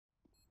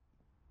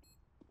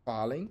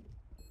Falem.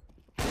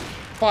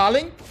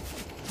 Falem.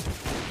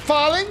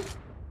 Falem.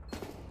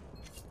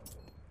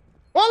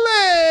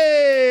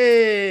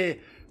 Olê!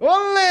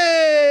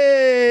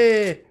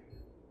 Olê!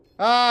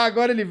 Ah,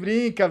 agora ele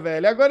brinca,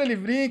 velho. Agora ele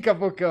brinca,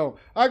 Bocão.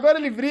 Agora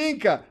ele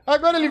brinca.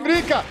 Agora ele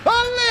brinca.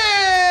 Olê!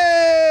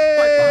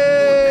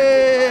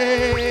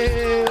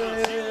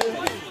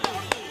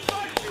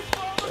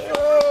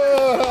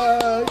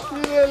 Oh, que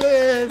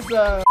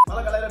beleza!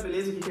 Fala galera,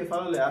 beleza? Aqui quem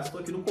fala é o Lear. Estou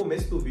aqui no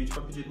começo do vídeo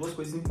para pedir duas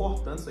coisas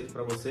importantes aqui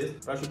para vocês,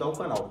 para ajudar o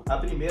canal. A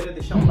primeira é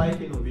deixar um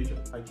like aí no vídeo,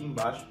 aqui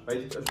embaixo, vai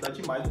ajudar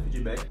demais no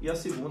feedback. E a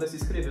segunda é se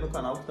inscrever no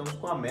canal, que estamos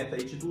com a meta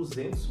aí de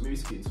 200 mil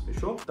inscritos,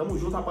 fechou? Tamo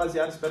junto,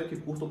 rapaziada, espero que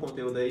curtam o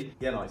conteúdo aí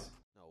e é nóis.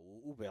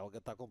 O belga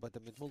está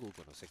completamente maluco,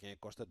 eu não sei quem é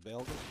que gosta de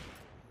belgas.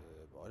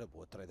 Olha,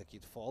 boa trade aqui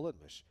de Fallen,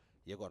 mas...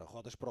 E agora,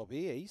 rodas para o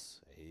B, é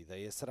isso? A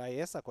ideia será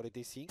essa, a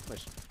 45,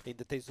 mas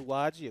ainda tens o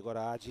Agi, agora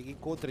a Agi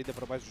encontra ainda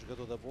para mais o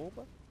jogador da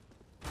bomba.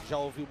 Já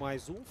ouviu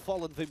mais um,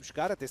 Fallen vem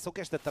buscar, atenção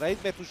que esta trade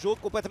mete o jogo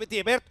completamente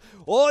em aberto.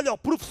 Olha, o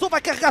professor vai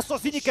carregar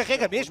sozinho e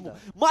carrega mesmo.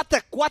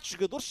 Mata 4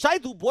 jogadores, sai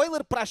do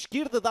boiler para a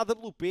esquerda da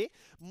AWP,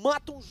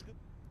 mata um jogador.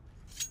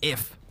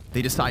 If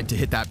they decide to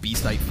hit that B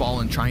site,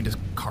 Fallen trying to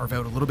carve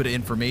out a little bit of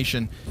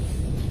information.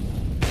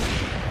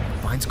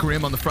 Finds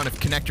Grim on the front of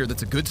Connector.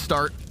 That's a good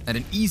start and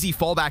an easy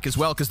fallback as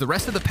well, because the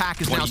rest of the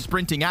pack is now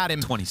sprinting at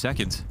him. 20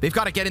 seconds. They've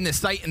got to get in this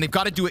site, and they've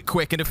got to do it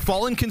quick. And if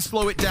Fallen can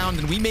slow it down,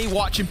 then we may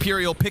watch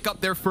Imperial pick up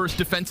their first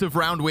defensive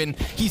round win.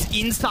 He's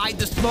inside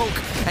the smoke,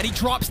 and he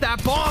drops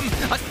that bomb.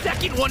 A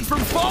second one from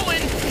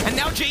Fallen. And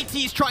now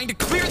JT is trying to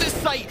clear this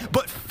site,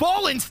 but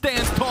Fallen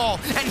stands tall,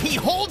 and he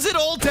holds it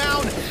all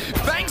down.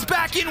 Bangs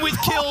back in with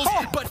kills,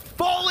 but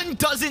Fallen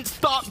doesn't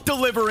stop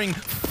delivering.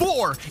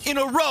 4 in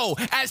a row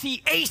as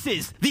he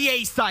aces the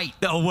A site.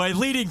 No way,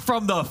 leading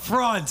from the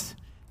front.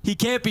 He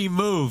can't be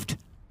moved.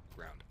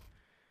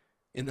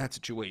 In that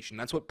situation,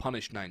 that's what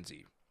punished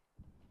 9Z.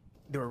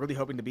 They were really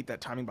hoping to beat that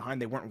timing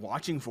behind. They weren't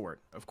watching for it,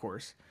 of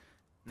course.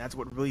 And that's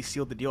what really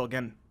sealed the deal.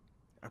 Again,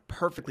 a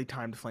perfectly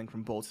timed flank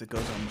from Bolts that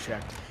goes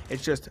unchecked.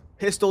 It's just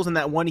pistols and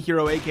that one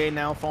hero AK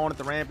now falling at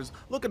the ramp is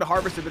looking to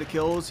harvest a bit of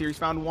kills here. He's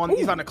found one. Ooh.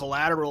 He's found a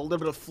collateral, a little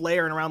bit of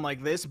flaring around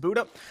like this.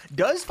 Buddha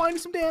does find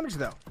some damage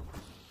though.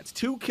 That's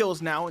 2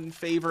 kills now in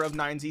favor of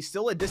 9Z.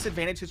 Still a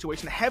disadvantaged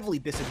situation, a heavily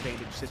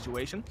disadvantaged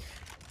situation.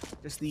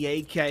 Just the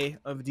AK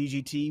of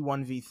DGT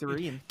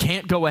 1v3. And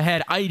can't go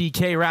ahead.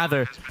 IDK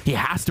rather. He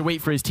has to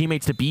wait for his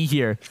teammates to be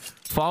here.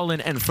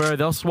 Fallen and Fur,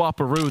 they'll swap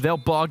a Roo. They'll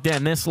bog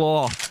down this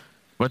law.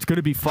 But it's going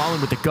to be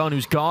Fallen with the gun,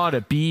 who's got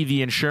to be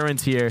the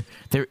insurance here.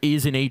 There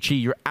is an HE.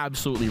 You're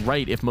absolutely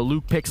right. If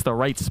Maluk picks the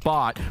right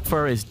spot,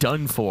 Fur is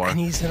done for. And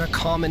he's in a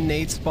common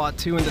nade spot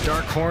too in the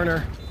dark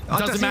corner.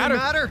 Doesn't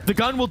matter. The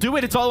gun will do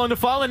it. It's all on the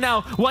Fallen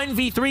now.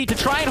 1v3 to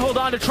try and hold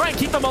on, to try and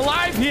keep them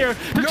alive here,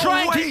 to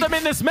try and keep them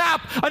in this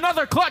map.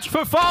 Another clutch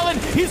for Fallen.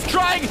 He's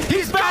trying.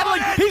 He's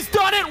battling. He's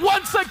done it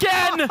once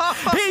again.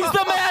 He's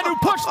the man who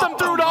pushed them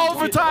through to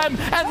overtime.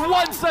 And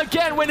once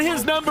again, when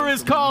his number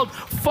is called,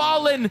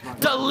 Fallen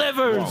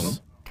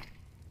delivers.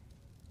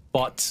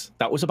 But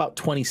that was about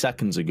 20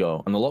 seconds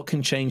ago, and a lot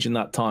can change in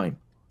that time.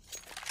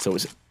 So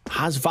it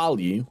has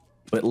value,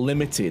 but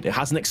limited. It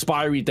has an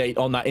expiry date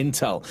on that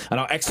intel. And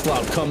our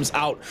xCloud comes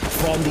out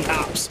from the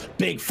apps.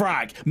 Big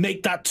frag.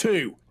 Make that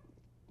 2.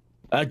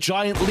 A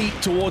giant leap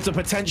towards a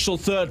potential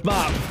 3rd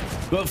map.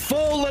 But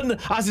Fallen,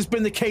 as has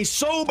been the case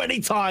so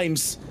many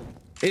times,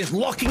 is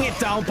locking it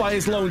down by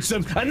his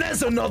lonesome. And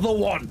there's another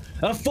one.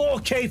 A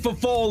 4K for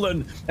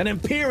Fallen. And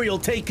Imperial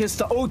take us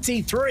to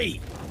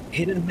OT3.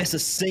 He didn't miss a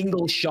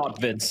single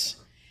shot, Vince.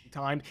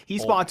 Timed. He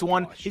spots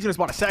one. He's gonna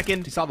spot a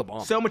second. He saw the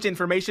bomb. So much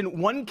information.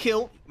 1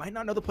 kill. Might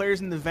not know the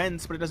players in the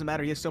vents, but it doesn't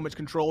matter. He has so much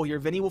control here.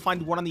 Vinny will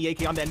find one on the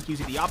AK on the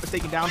NQZ. The op is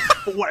taken down.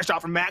 But what a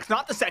shot from Max.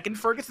 Not the second.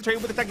 Ferg gets the trade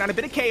with the Tech 9. A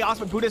bit of chaos,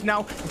 but Buddha's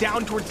now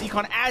down towards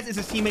Decon, as is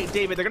his teammate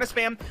David. They're gonna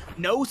spam.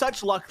 No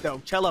such luck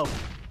though. Cello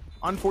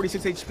on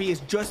 46 HP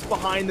is just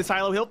behind the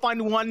silo. He'll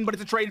find one, but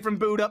it's a trade from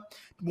Buddha.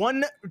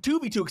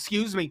 2v2,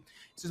 excuse me.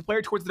 So a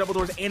player towards the double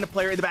doors and a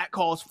player in the back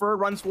calls. Fur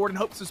runs forward and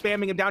hopes of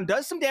spamming him down.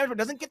 Does some damage, but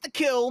doesn't get the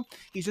kill.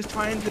 He's just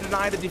trying to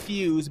deny the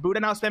defuse. Buddha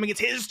now spamming. It's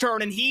his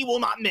turn, and he will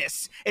not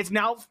miss. It's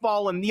now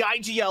Fallen, the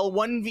IGL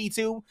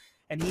 1v2,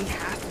 and he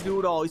has to do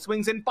it all. He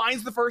swings in,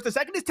 finds the first. The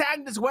second is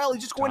tagged as well.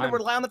 He's just going to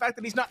rely on the fact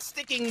that he's not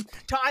sticking.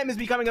 Time is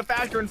becoming a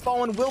factor, and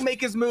Fallen will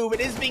make his move.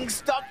 It is being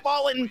stuck.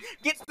 Fallen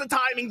gets the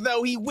timing,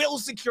 though. He will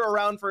secure a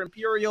round for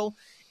Imperial,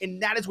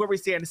 and that is where we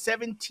stand.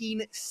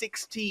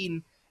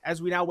 17-16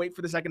 as we now wait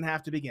for the second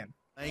half to begin.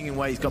 Laying in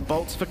wait, he's got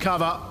bolts for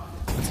cover.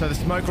 And so the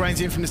smoke rains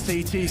in from the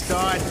CT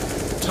side.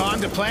 Time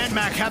to plant,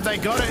 Mac. Have they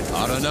got it?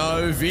 I don't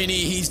know, Vinny.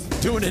 He's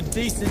doing a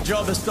decent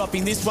job of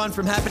stopping this one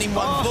from happening.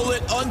 One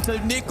bullet onto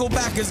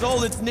Nickelback is all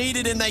that's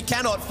needed, and they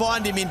cannot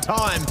find him in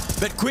time.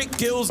 But quick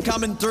kills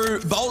coming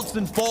through. Bolts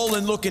and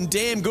Fallen looking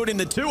damn good in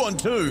the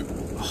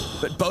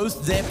 2-on-2. But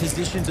both their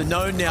positions are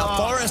known now.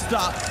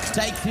 Forrester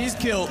takes his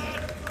kill.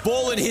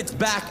 Fallen hits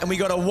back, and we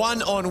got a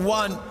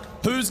 1-on-1.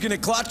 Who's going to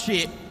clutch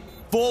here?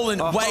 Fallen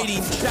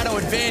waiting, shadow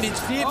advantage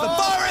here for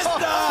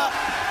Forrester!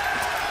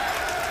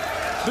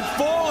 But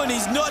Fallen,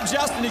 he's not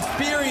just an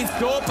experienced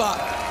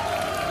AWPer.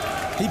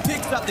 He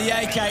picks up the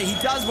AK,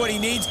 he does what he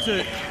needs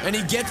to, and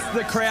he gets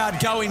the crowd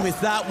going with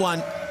that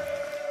one.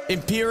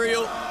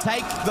 Imperial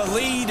take the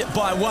lead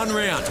by 1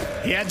 round.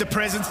 He had the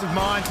presence of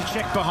mind to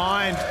check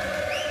behind.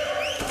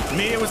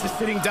 Mia was the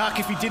sitting duck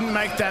if he didn't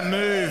make that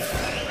move.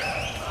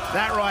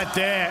 That right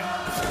there,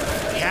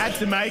 he had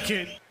to make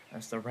it.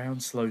 As the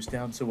round slows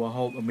down to a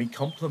halt, and we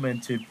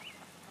complimented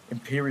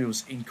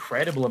Imperial's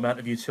incredible amount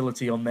of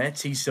utility on their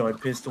T-side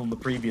pistol in the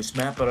previous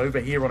map, but over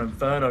here on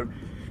Inferno,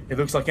 it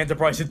looks like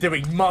Enterprise are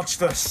doing much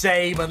the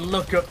same, and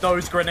look at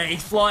those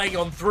grenades flying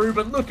on through,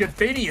 but look at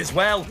Vinny as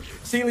well.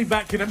 Sealing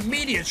back an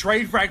immediate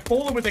trade frag,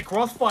 Fallen with a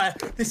crossfire.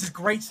 This is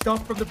great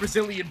stuff from the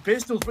Brazilian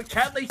pistols, but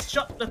can they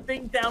shut the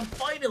thing down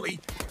finally?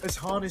 As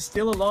Han is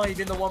still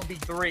alive in the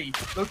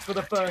 1v3. Looks for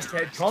the first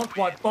head, can't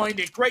quite find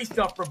it. Great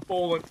stuff from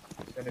Fallen.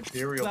 And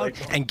Imperial,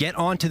 and get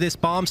onto this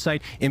bomb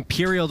site.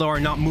 Imperial, though, are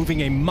not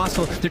moving a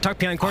muscle. They're tucked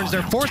behind corners.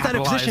 They're forced out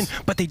of position,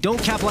 but they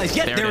don't capitalize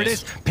yet. There it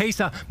is.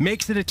 Pesa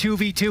makes it a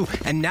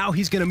 2v2, and now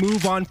he's going to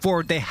move on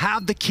forward. They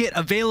have the kit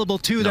available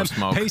to them.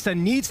 Pesa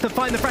needs to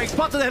find the frag.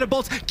 Spots the head of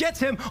bolts. Gets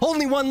him.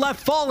 Only one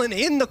left. Fallen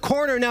in the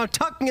corner now,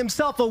 tucking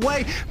himself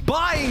away,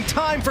 buying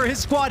time for his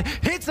squad.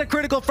 Hits a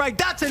critical frag.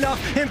 That's enough.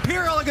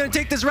 Imperial are going to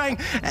take this round,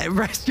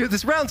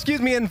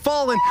 and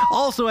Fallen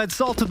also had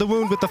salt to the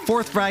wound with the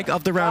 4th frag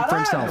of the round for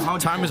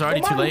himself. Time is already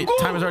too late.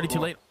 Time is already too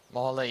late.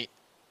 Molly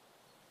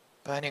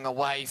burning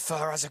away.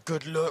 Fur has a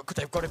good look.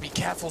 They've got to be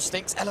careful.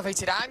 Stinks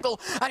elevated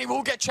angle, and he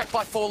will get checked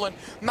by Fallen.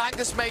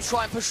 Magnus may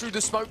try and push through the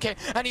smoke here,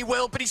 and he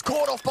will, but he's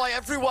caught off by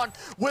everyone.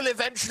 Will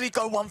eventually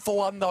go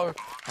 1-for-1 though,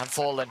 and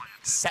Fallen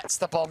sets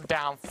the bomb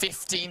down.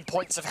 15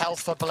 points of health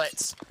for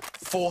Blitz,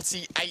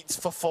 48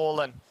 for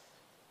Fallen,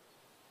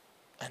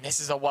 and this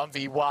is a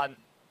 1v1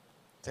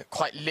 that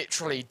quite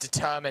literally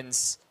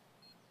determines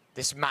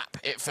this map.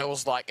 It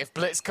feels like if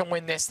Blitz can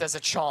win this, there's a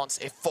chance.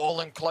 If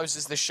Fallen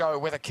closes the show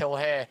with a kill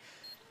here,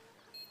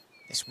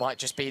 this might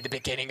just be the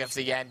beginning of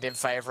the end in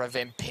favor of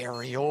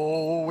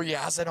Imperial. He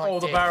has an idea. Oh,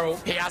 the barrel.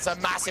 He has a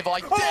massive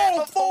idea,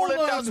 but Fallen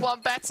does one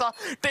better.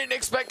 Didn't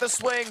expect the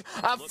swing,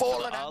 and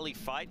Fallen... Early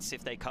fights,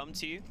 if they come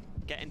to you,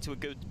 get into a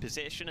good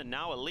position, and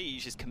now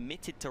Elige is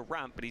committed to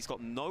ramp, but he's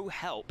got no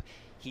help.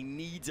 He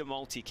needs a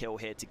multi-kill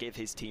here to give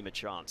his team a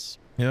chance.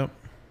 Yep.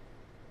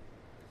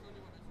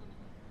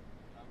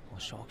 Well,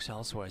 shox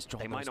elsewhere is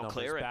dropping they might not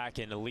clear it. Back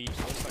in. Elige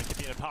also to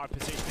be in a power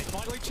position. They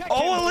finally check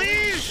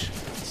Elige!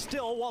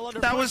 Still while under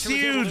that was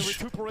huge.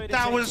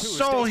 That was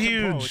so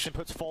huge. And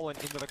puts Fallen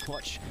into the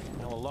clutch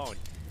now alone.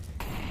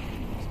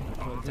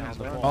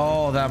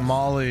 Oh, that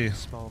molly.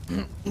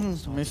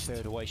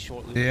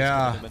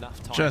 Yeah,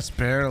 just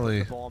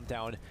barely. Bomb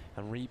down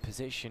and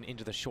reposition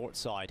into the short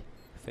side.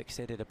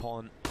 Fixated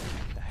upon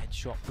the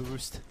headshot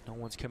boost. No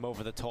one's come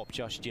over the top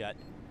just yet.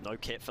 No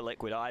kit for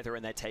Liquid either,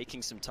 and they're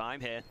taking some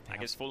time here. I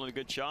guess Fallen a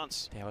good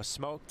chance. They have a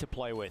smoke to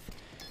play with.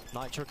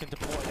 Nitro can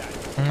deploy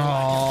that.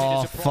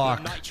 Oh,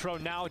 fuck. Nitro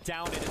now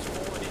down. It is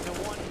Fallen into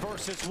 1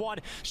 versus 1.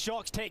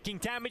 shox taking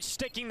damage,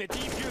 sticking the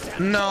defuse.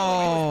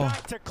 No.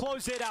 Back to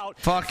close it out.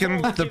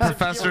 Fucking the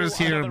professor's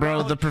here,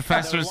 bro. The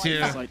professor's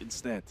here.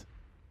 Instead.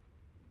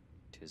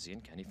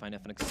 Tizian, can he find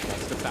FNX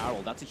against the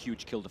barrel? That's a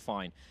huge kill to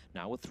find.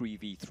 Now a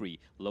 3v3.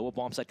 Lower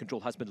bomb site control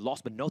has been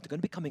lost, but no, they're going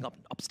to be coming up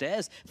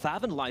upstairs.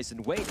 Faven lies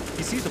in wait.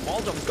 He sees the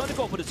Molotov. He's going to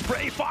go for the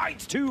spray.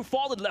 Finds 2.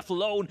 Fallen left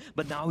alone,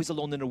 but now he's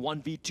alone in a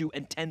 1v2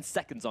 and 10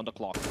 seconds on the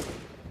clock.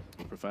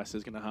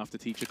 Professor's going to have to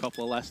teach a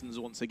couple of lessons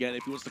once again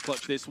if he wants to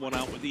clutch this one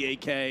out with the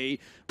AK.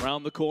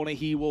 Round the corner,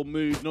 he will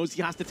move. Knows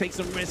he has to take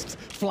some risks.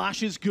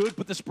 Flash is good,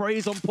 but the spray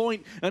is on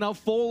point. And now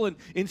Fallen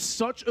in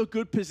such a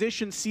good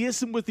position.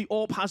 Searson with the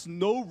AWP has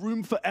no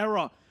room for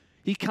error.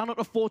 He cannot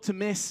afford to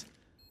miss.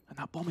 And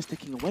that bomb is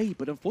ticking away,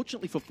 but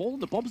unfortunately for Fallen,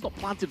 the bomb's not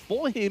planted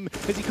for him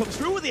as he comes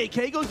through with the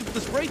AK, goes for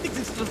the spray, thinks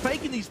it's a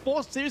fake, and he's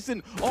forced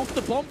Searson off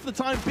the bomb for the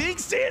time being.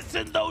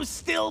 Searson, though,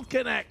 still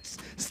connects,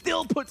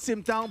 still puts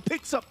him down,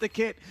 picks up the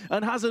kit,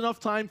 and has enough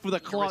time for the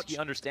clutch. He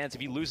understands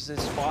if he loses his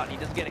spot and he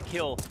doesn't get a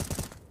kill.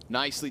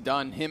 Nicely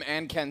done, him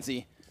and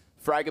Kenzie.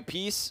 Frag a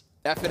piece,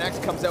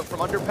 FNX comes out from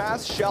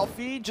underpass, shell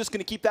feed, just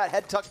gonna keep that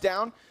head tucked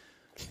down.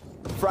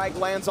 Frag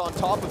lands on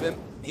top of him.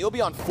 He'll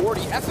be on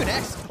 40.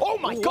 FNX, oh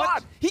my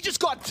god! He just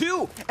got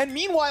 2! And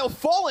meanwhile,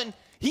 Fallen,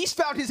 he's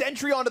found his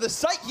entry onto the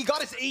site. He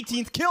got his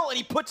 18th kill and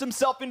he puts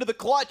himself into the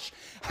clutch.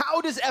 How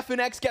does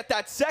FNX get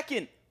that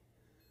second?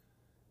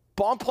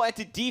 Bomb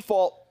planted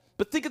default,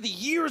 but think of the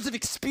years of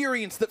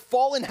experience that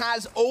Fallen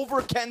has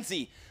over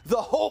Kenzie.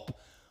 The hope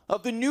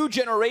of the new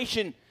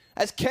generation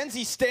as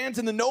Kenzie stands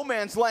in the no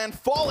man's land.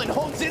 Fallen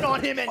hones in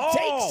on him and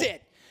takes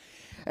it.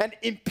 And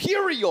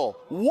Imperial,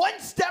 1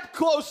 step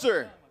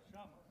closer.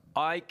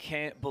 I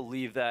can't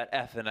believe that,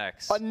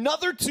 FNX.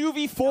 Another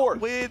 2v4.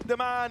 With the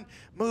man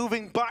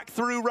moving back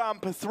through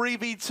ramp, a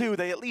 3v2.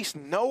 They at least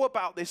know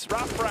about this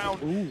ramp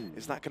round. Ooh.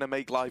 Is that going to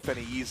make life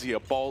any easier?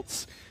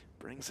 Bolts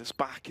brings us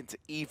back into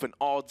even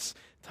odds.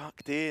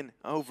 Tucked in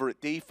over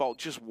at default,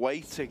 just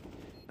waiting.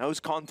 Knows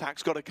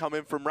contact's got to come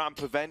in from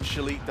ramp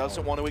eventually.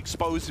 Doesn't want to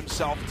expose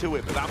himself to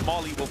it, but that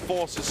molly will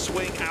force a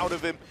swing out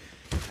of him.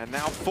 And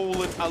now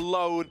Fallen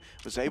alone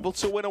was able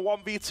to win a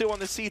 1v2 on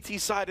the CT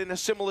side in a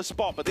similar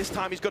spot, but this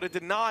time he's got to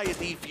deny a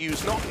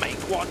defuse, not make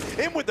one.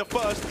 In with the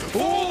first.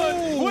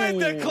 Fallen with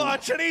the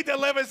clutch, and he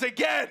delivers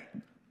again.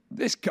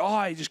 This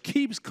guy just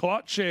keeps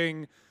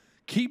clutching,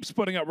 keeps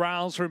putting up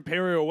rounds for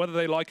Imperial, whether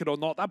they like it or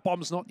not. That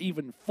bomb's not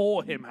even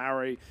for him,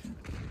 Harry.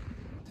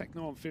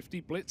 Techno on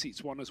 50, Blitz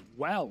eats one as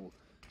well.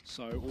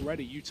 So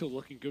already Util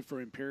looking good for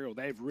Imperial.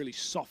 They've really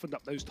softened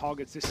up those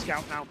targets. This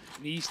scout now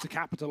needs to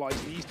capitalize,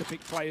 needs to pick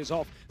players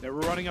off. They're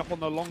running up on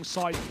the long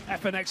side.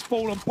 FNX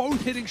Fallen,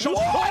 both hitting shots.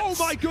 What? Oh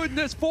my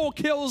goodness, 4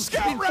 kills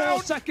in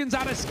 4 seconds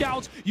out of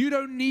scouts. You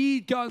don't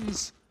need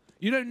guns.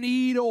 You don't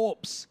need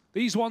AWPs.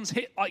 These ones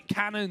hit like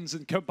cannons,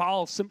 and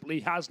Cabal simply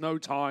has no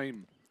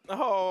time.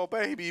 Oh,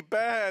 baby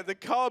bear. The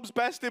Cubs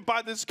bested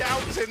by the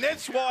scouts in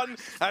this one,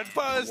 and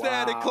first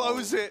there to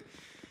close it.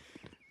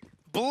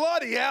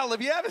 Bloody hell,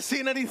 have you ever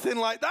seen anything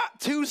like that?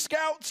 2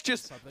 scouts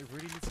just... So they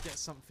really need to get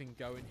something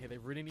going here. They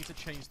really need to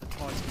change the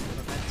tides of the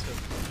momentum.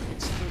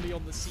 It's fully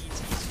on the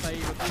CT's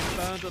favour. They've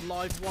burned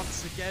alive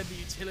once again. The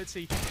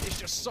utility is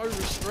just so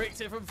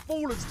restrictive, and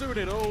Fallen's doing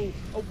it all.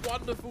 A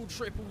wonderful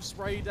triple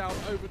spray down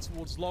over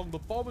towards long. The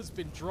bomb has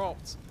been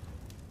dropped.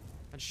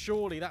 And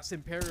surely that's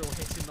Imperial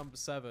hitting number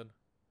 7.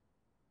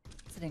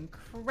 It's an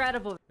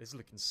incredible... This is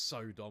looking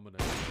so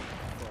dominant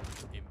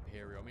from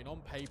Imperial. I mean,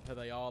 on paper,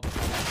 they are the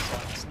best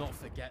side. Let's not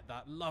forget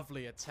that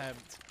lovely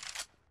attempt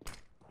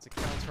to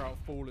counter out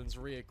Fallen's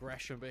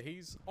re-aggression, but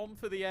he's on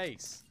for the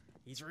ace.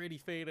 He's really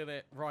feeling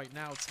it right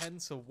now,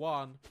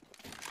 10-1.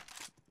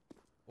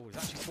 Oh, he's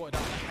actually spotted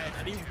out the head,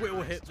 and he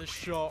will hit the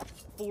shot.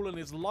 Fallen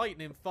is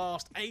lightning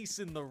fast, ace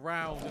in the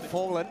round.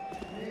 Fallen.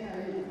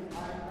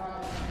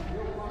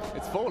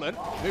 It's Fallen,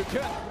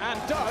 luken,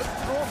 and does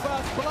draw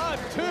first blood.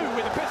 2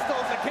 with the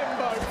pistols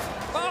akimbo.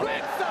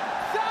 Blitz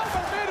down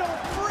the middle,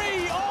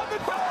 3 on the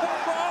top. 4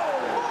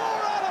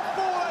 out of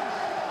Fallen,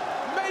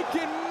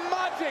 making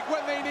magic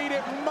when they need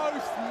it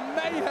most.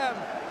 Mayhem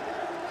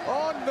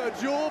on the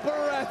dual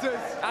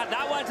Berettas. And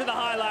that went to the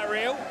highlight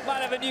reel.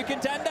 Might have a new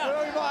contender.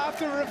 We might have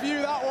to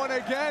review that one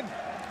again.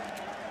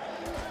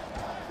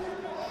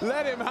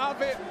 Let him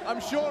have it.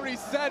 I'm sure he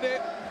said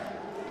it.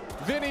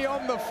 Vinny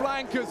on the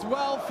flank as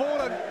well.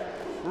 Fallen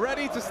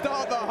ready to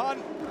start the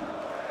hunt.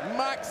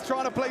 Max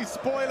trying to play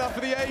spoiler for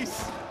the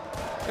ace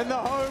in the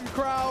home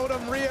crowd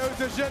of Rio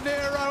de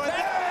Janeiro. And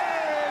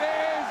there it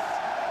is!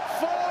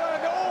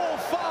 Fallen all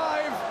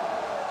 5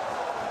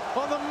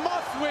 on the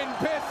must-win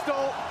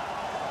pistol.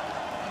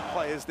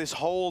 Players, this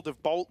hold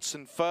of bolts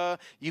and fur,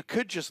 you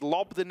could just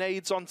lob the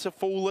nades onto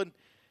Fallen.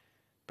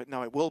 But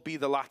no, it will be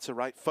the latter,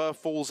 right? Fur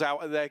falls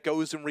out of there,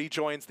 goes and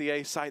rejoins the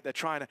A site. They're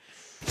trying to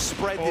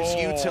spread this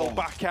util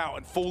back out,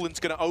 and Fallen's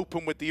going to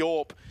open with the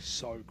AWP.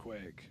 So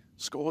quick.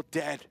 Scored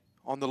dead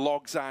on the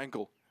logs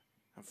angle,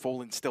 and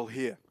Fallen's still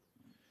here.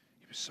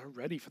 He was so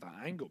ready for that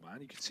angle, man.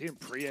 You can see him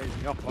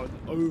pre-aiming up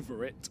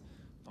over it.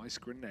 Nice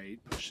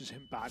grenade, pushes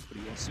him back, but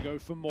he wants to go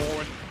for more,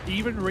 and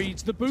even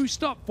reads the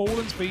boost up.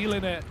 Fallen's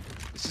feeling it.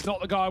 This is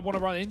not the guy I want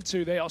to run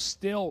into. They are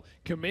still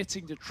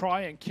committing to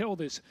try and kill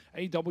this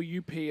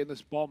AWP, and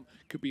this bomb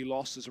could be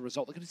lost as a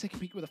result. They're going to take a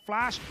peek with a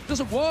flash.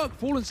 Doesn't work.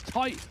 Fallen's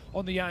tight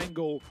on the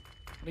angle.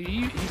 And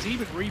he's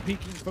even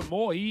re-peeking for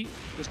more. He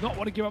does not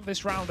want to give up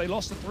this round. They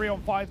lost the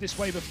 3-on-5 this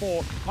way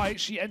before.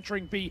 IHG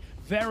entering B.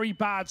 Very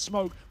bad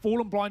smoke.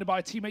 Fallen blinded by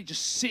a teammate,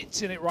 just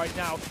sits in it right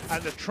now,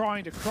 and they're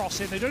trying to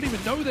cross in. They don't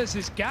even know there's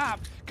this gap.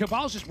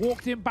 Cabal's just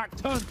walked in, back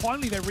turned.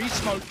 Finally, they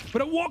re-smoke.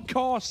 But at what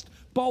cost?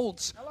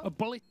 Bolts, a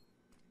bullet.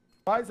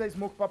 Faz a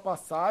smoke pra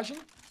passagem.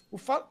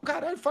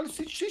 Caralho, o Fallen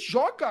se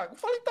joga. O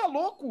Fallen tá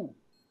louco.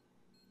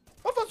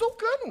 Vai fazer o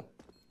cano.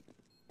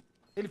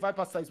 Ele vai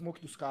passar a smoke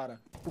dos caras.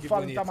 O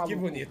Fallen tá maluco. Que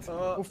bonito.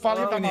 O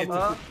Fallen tá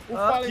maluco. O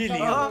Fallen tá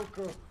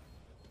maluco.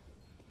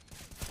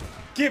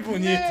 Que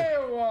bonito.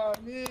 Meu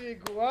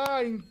amigo,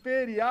 a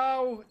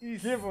Imperial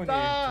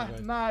está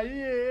na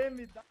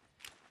IEM.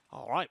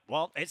 All right,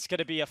 well, it's going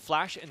to be a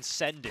flash and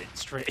send it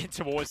straight in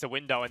towards the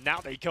window. And now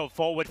they go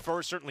forward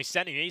first, certainly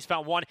sending. He's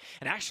found one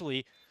and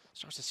actually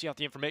starts to see out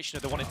the information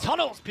of the one in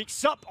tunnels.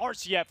 Picks up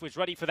RCF, was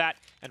ready for that.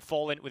 And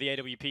Fallen with the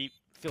AWP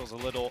feels a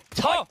little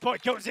tight,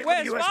 but goes in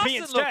with the USP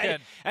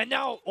instead. And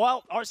now,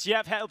 well,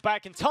 RCF held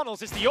back in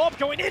tunnels. It's the AWP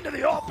going into the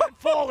AWP and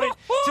Fallen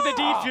to the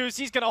defuse.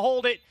 He's going to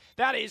hold it.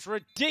 That is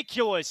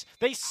ridiculous.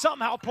 They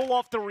somehow pull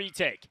off the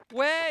retake.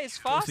 Where is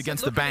fast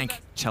against the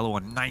bank? Cello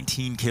on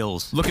 19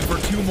 kills. Looking for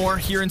 2 more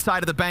here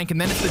inside of the bank, and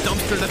then it's the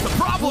dumpster that's the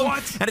problem.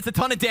 What? And it's a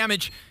ton of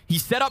damage. He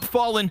set up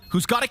Fallen,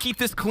 who's got to keep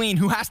this clean,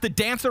 who has to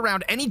dance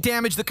around any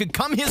damage that could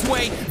come his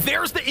way.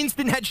 There's the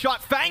instant headshot.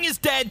 Fang is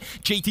dead.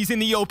 JT's in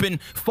the open.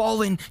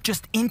 Fallen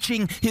just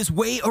inching his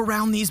way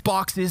around these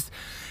boxes.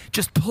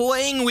 Just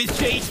playing with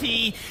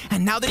JT,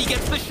 and now that he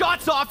gets the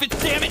shots off,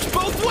 it's damage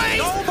both ways!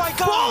 Oh my god!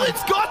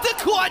 Fallen's got the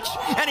clutch,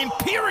 and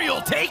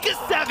Imperial take a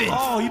 7!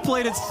 Oh, he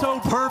played it so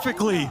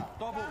perfectly!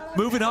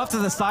 Moving off to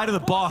the side of the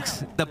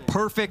box, the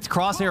perfect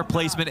crosshair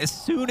placement as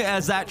soon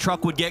as that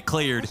truck would get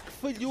cleared.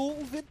 Falhou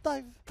o vent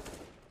dive.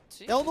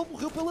 Ela não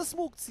morreu pela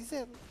smoke,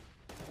 sincero.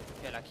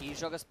 Olha aqui,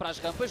 joga-se para as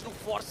rampas, no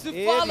force,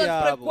 Fallen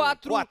para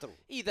 4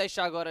 e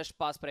deixa agora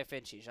espaço para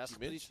FNX. Já se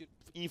posiciona.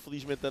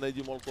 Infelizmente a nade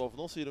e o Molotov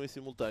não saíram em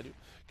simultâneo,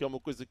 que é uma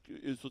coisa que,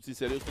 eu sou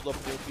sincero, eu sou da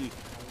opinião que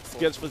se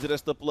queres fazer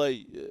esta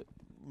play,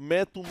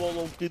 mete o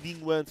Molo um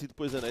bocadinho antes e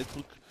depois a nade,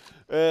 porque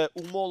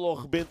o Molo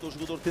rebenta, o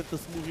jogador tenta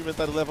se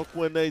movimentar e leva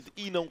com a nade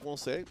e não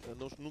consegue.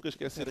 Nunca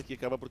esquecer aqui,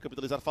 acaba por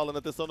capitalizar. Fala na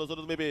atenção na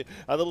zona do MIBR.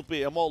 A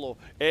AWP, a Molo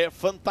é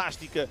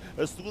fantástica.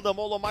 A segunda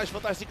Molo mais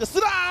fantástica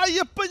será e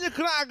apanha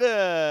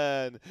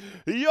Kragan.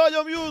 E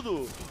olha o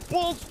miúdo,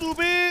 pulso do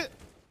B.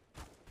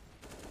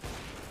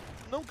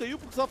 Não caiu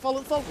porque só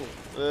Fallen salvou.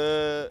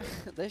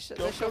 Deixa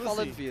o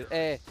Fallen vir.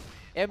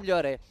 É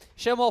melhor,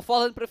 Chama o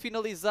Fallen para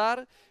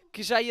finalizar,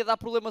 que já ia dar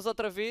problemas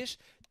outra vez.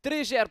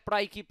 3-0 para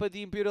a equipa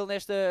de Imperial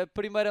nesta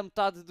primeira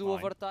metade do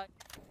overtime.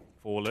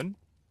 Fallen,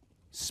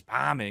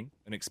 spamming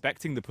and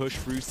expecting the push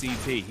through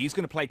CT. He's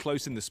going to play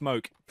close in the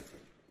smoke.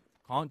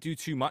 Can't do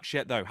too much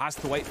yet though. Has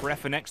to wait for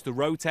FNX to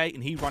rotate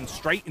and he runs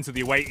straight into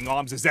the awaiting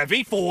arms of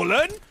Zevi.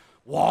 Fallen,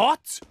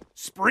 what?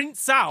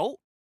 Sprints out,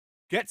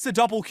 gets a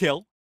double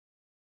kill.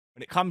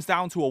 And it comes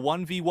down to a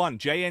 1v1.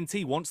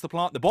 JNT wants to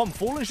plant the bomb.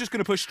 Fallen's just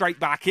going to push straight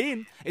back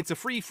in. It's a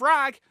free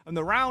frag and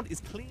the round is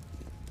clean.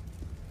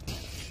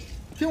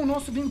 Tem um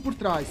nosso vindo por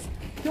trás.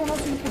 Tem um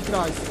nosso vindo por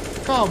trás.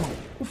 Calma.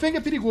 O Feng é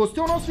perigoso.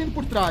 Tem um nosso vindo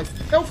por trás.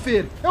 É o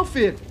Fer. É o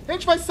Fer. A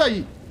gente vai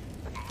sair.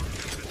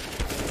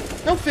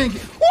 É o Feng.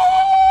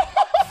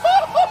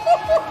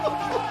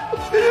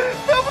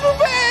 Vamos no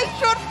meio!